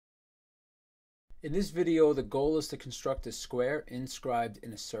In this video, the goal is to construct a square inscribed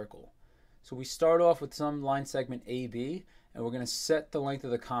in a circle. So we start off with some line segment AB, and we're going to set the length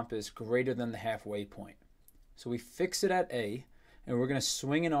of the compass greater than the halfway point. So we fix it at A, and we're going to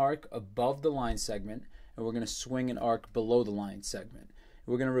swing an arc above the line segment, and we're going to swing an arc below the line segment.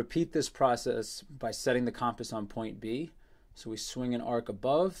 We're going to repeat this process by setting the compass on point B. So we swing an arc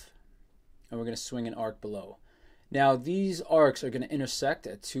above, and we're going to swing an arc below. Now these arcs are going to intersect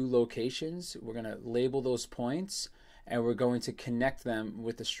at two locations. We're going to label those points and we're going to connect them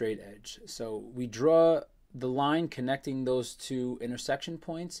with a straight edge. So we draw the line connecting those two intersection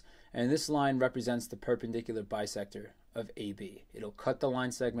points, and this line represents the perpendicular bisector of AB. It'll cut the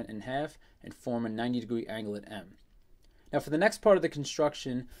line segment in half and form a 90-degree angle at M. Now for the next part of the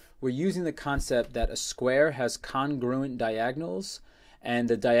construction, we're using the concept that a square has congruent diagonals and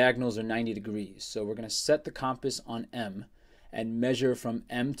the diagonals are 90 degrees. So we're going to set the compass on M and measure from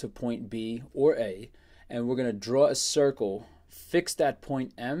M to point B or A, and we're going to draw a circle fixed at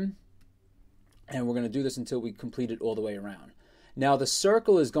point M, and we're going to do this until we complete it all the way around. Now the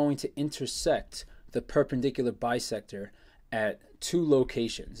circle is going to intersect the perpendicular bisector at two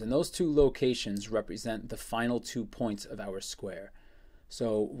locations, and those two locations represent the final 2 points of our square.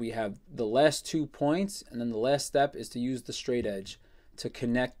 So we have the last 2 points, and then the last step is to use the straight edge to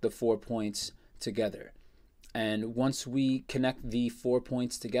connect the 4 points together. And once we connect the 4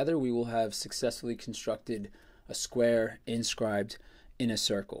 points together, we will have successfully constructed a square inscribed in a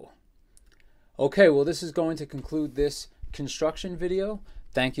circle. Okay, well, this is going to conclude this construction video.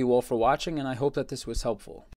 Thank you all for watching, and I hope that this was helpful.